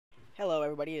Hello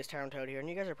everybody, it's Toad here, and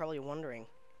you guys are probably wondering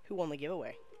who won the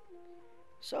giveaway.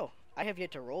 So, I have yet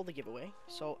to roll the giveaway,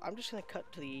 so I'm just going to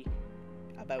cut to the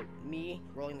about me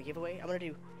rolling the giveaway. I'm going to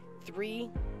do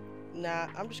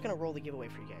I'm just going to roll the giveaway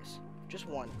for you guys. Just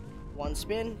one. One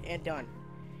spin, and done.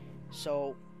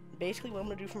 So, basically what I'm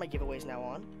going to do for my giveaways now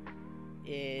on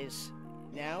is,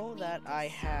 now that I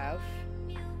have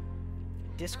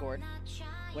Discord,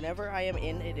 whenever I am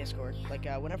in a Discord, like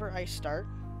whenever I start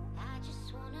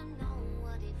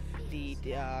the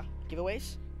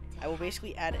giveaways, I will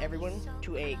basically add everyone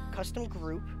to a custom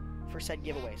group for said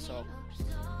giveaway. So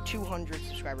 200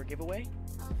 subscriber giveaway,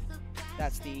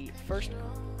 that's the first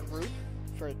group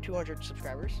for 200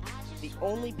 subscribers. The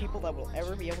only people that will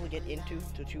ever be able to get into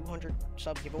the 200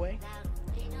 sub giveaway,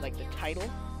 like the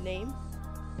title name,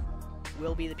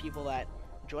 will be the people that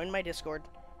join my Discord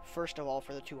first of all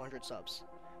for the 200 subs.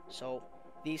 So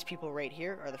these people right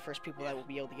here are the first people that will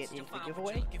be able to get into the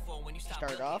giveaway.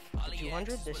 Start off to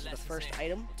 200. This is the first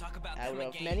item out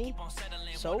of many.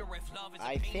 So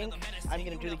I think I'm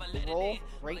going to do the roll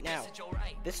right now.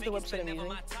 This is the website I'm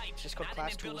using. It's just called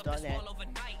classtools.net.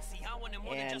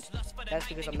 And that's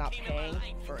because I'm not paying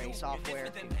for a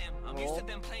software roll.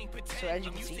 So as you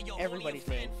can see, everybody's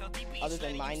name, other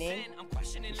than my name,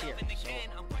 is here.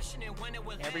 So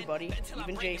everybody,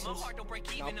 even Jason's,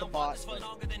 not the bot, but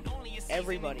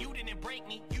everybody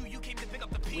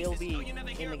will be in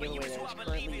the giveaway that is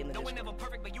currently in the Discord.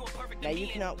 Now you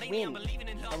cannot win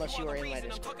unless you are in my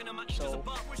Discord. So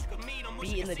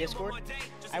be in the Discord.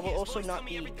 I will also not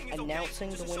be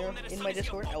announcing the winner in my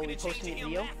Discord. I will be posting the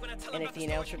video, and if the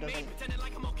announcer doesn't,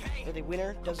 or the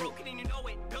winner doesn't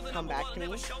come back to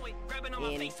me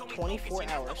in 24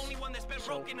 hours,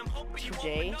 so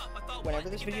today, whenever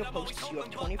this video posts, you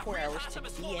have 24 hours to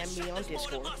DM me on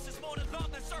Discord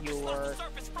your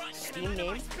Steam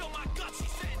name,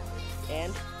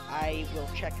 and I will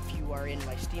check if you are in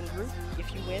my Steam group.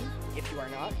 If you win, if you are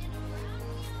not,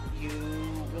 you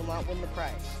will not win the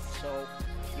prize. So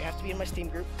you have to be in my Steam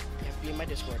group, you have to be in my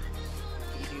Discord.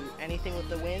 You do anything with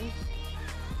the win.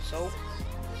 So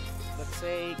let's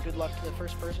say good luck to the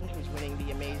first person who's winning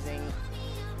the amazing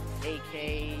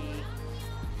AK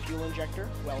fuel injector,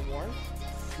 well worn.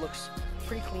 Looks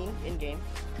pretty clean in game.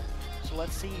 So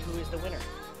let's see who is the winner.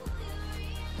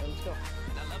 So let's go.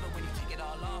 And I love it when you take it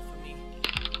all off of me.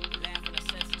 Laugh in a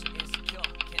sense that you're insecure.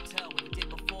 Can't tell what you did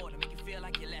before to make you feel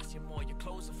like you last your more. Your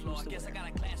clothes are floor. I guess I got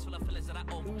a class full of feelings that I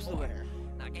owe. Who's the winner?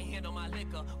 I can handle my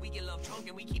liquor. We get love drunk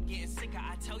and we keep getting sicker.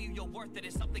 I tell you you're worth it.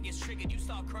 If something gets triggered, you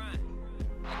start crying.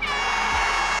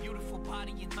 Beautiful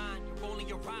body and mind. You're rolling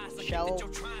your eyes like Shell, you're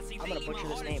trying. See, I'm gonna butcher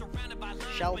this name.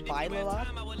 Shell Bailala.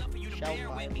 Shell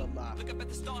Bailala.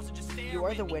 You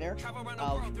are the winner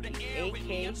of the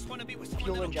AK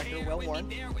fuel injector, well worn.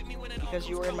 Because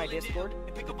you are in my Discord,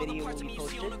 the video will be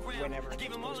posted whenever it's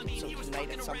posted. So tonight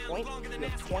at some point, you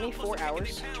have 24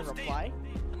 hours to reply.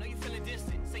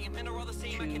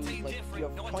 You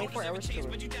have 24 hours to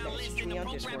message me on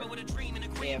Discord.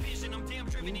 If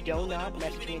you do not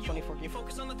message me in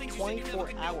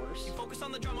 24 hours,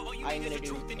 I'm going to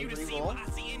do a re-roll,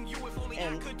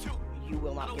 and you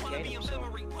will not get the item. So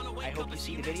I hope you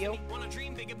see the video. I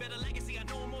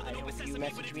hope you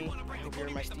message me. I hope you're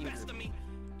in my Steam group.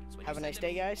 Have a nice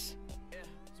day, guys,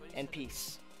 and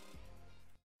peace.